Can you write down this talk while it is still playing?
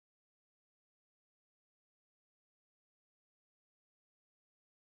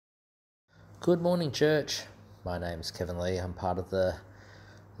Good morning, church. My name's Kevin Lee. I'm part of the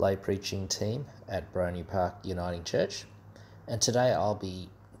lay preaching team at Brony Park Uniting Church, and today I'll be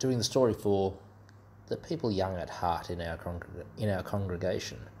doing the story for the people young at heart in our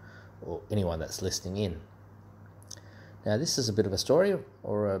congregation, or anyone that's listening in. Now, this is a bit of a story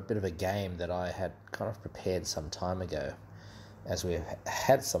or a bit of a game that I had kind of prepared some time ago, as we've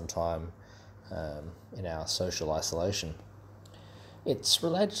had some time in our social isolation. It's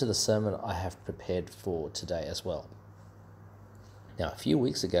related to the sermon I have prepared for today as well. Now, a few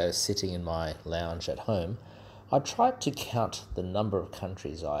weeks ago, sitting in my lounge at home, I tried to count the number of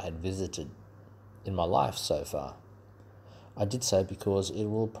countries I had visited in my life so far. I did so because it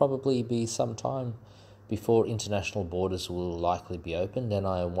will probably be some time before international borders will likely be opened, and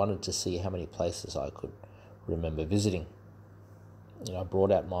I wanted to see how many places I could remember visiting. I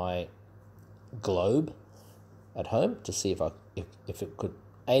brought out my globe at home to see if it could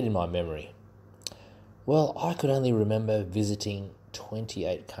aid in my memory. Well, I could only remember visiting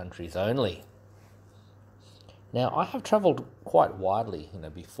 28 countries only. Now, I have travelled quite widely,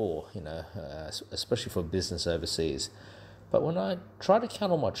 before, especially for business overseas. But when I try to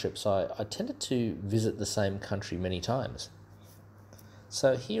count all my trips, I tended to visit the same country many times.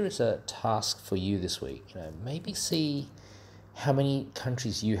 So here is a task for you this week. Maybe see how many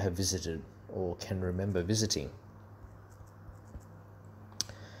countries you have visited or can remember visiting.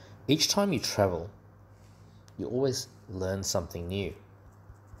 Each time you travel, you always learn something new.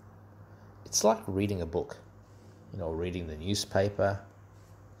 It's like reading a book, reading the newspaper,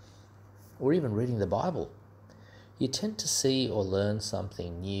 or even reading the Bible. You tend to see or learn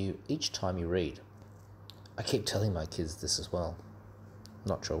something new each time you read. I keep telling my kids this as well.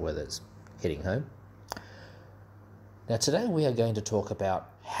 Not sure whether it's hitting home. Now, today we are going to talk about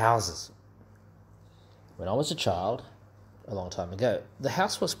houses. When I was a child, a long time ago, the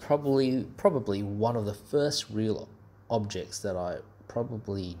house was probably one of the first real objects that I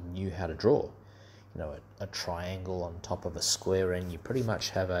probably knew how to draw. A triangle on top of a square, and you pretty much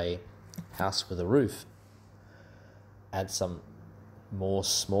have a house with a roof. Add some more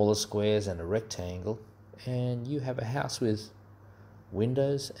smaller squares and a rectangle, and you have a house with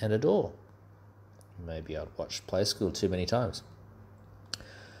windows and a door. Maybe I'd watched Play School too many times.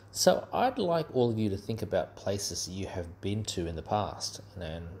 So I'd like all of you to think about places you have been to in the past,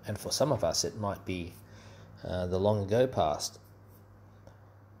 and for some of us it might be the long ago past.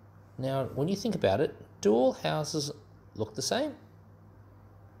 Now, when you think about it, do all houses look the same?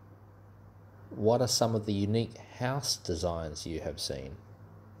 What are some of the unique house designs you have seen?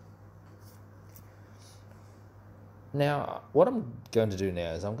 Now, what I'm going to do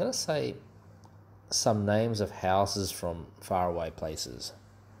now is I'm going to say some names of houses from faraway places.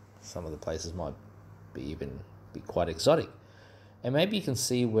 Some of the places might be quite exotic. And maybe you can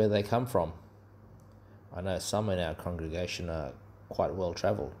see where they come from. I know some in our congregation are quite well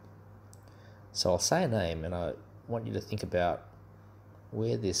travelled. So I'll say a name, and I want you to think about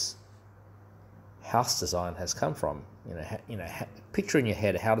where this house design has come from. Picture in your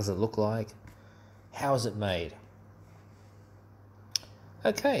head, how does it look like? How is it made?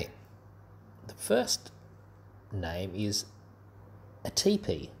 Okay, the first name is a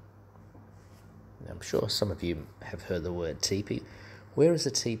teepee. I'm sure some of you have heard the word teepee. Where is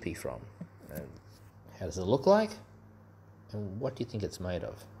a teepee from? How does it look like? And what do you think it's made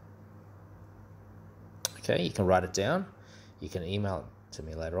of? Okay, you can write it down. You can email it to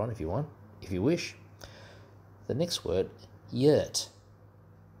me later on if you wish. The next word, yurt.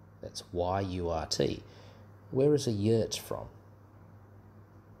 That's Y-U-R-T. Where is a yurt from?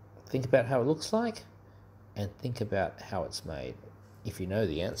 Think about how it looks like, and think about how it's made. If you know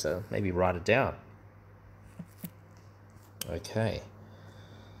the answer, maybe write it down. Okay.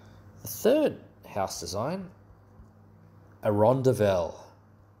 The third house design, a rondavel.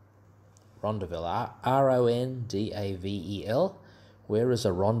 Rondavel, R-O-N-D-A-V-E-L. Where is a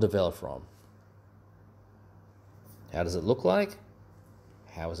rondavel from? How does it look like?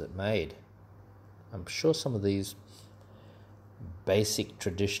 How is it made? I'm sure some of these basic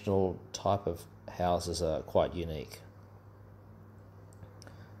traditional type of houses are quite unique.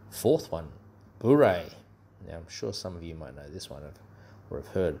 Fourth one, bure. Now, I'm sure some of you might know this one or have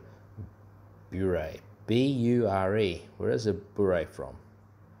heard bure. B-U-R-E. Where is a bure from?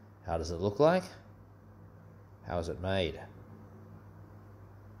 How does it look like? How is it made?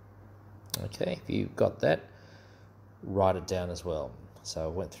 Okay, if you've got that, write it down as well. So I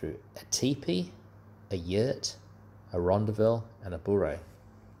went through a teepee, a yurt, a rondavel, and a bure.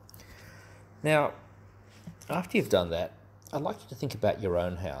 Now, after you've done that, I'd like you to think about your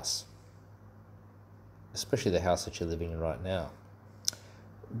own house. especially the house that you're living in right now.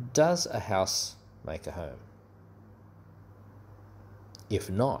 Does a house make a home? If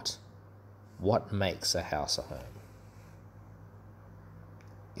not, what makes a house a home?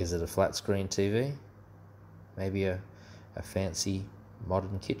 Is it a flat screen TV? Maybe a fancy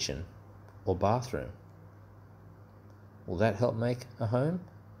modern kitchen or bathroom? Will that help make a home?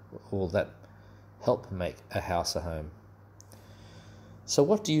 Or will that help make a house a home? So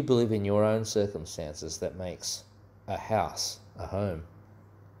what do you believe in your own circumstances that makes a house a home?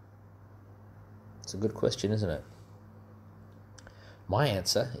 It's a good question, isn't it? My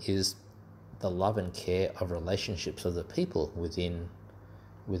answer is the love and care of relationships of the people within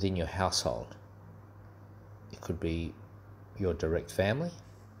your household. It could be your direct family,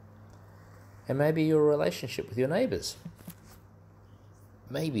 and maybe your relationship with your neighbours.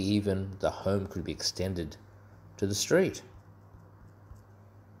 Maybe even the home could be extended to the street.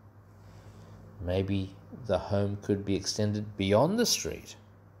 Maybe the home could be extended beyond the street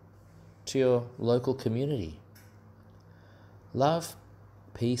to your local community. Love,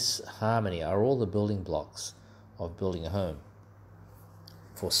 peace, harmony are all the building blocks of building a home.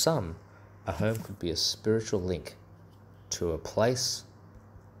 For some, a home could be a spiritual link to a place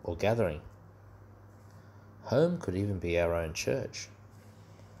or gathering. Home could even be our own church.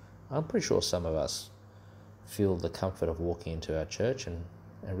 I'm pretty sure some of us feel the comfort of walking into our church and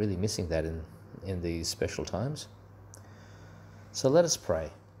really missing that in these special times. So let us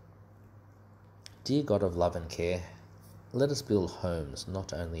pray. Dear God of love and care, let us build homes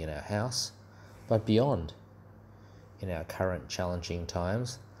not only in our house, but beyond. In our current challenging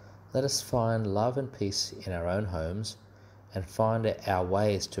times, let us find love and peace in our own homes and find our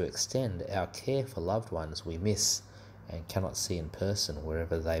ways to extend our care for loved ones we miss and cannot see in person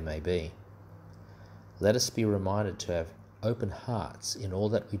wherever they may be. Let us be reminded to have open hearts in all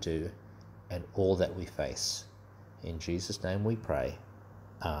that we do and all that we face. In Jesus' name we pray.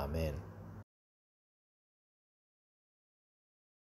 Amen.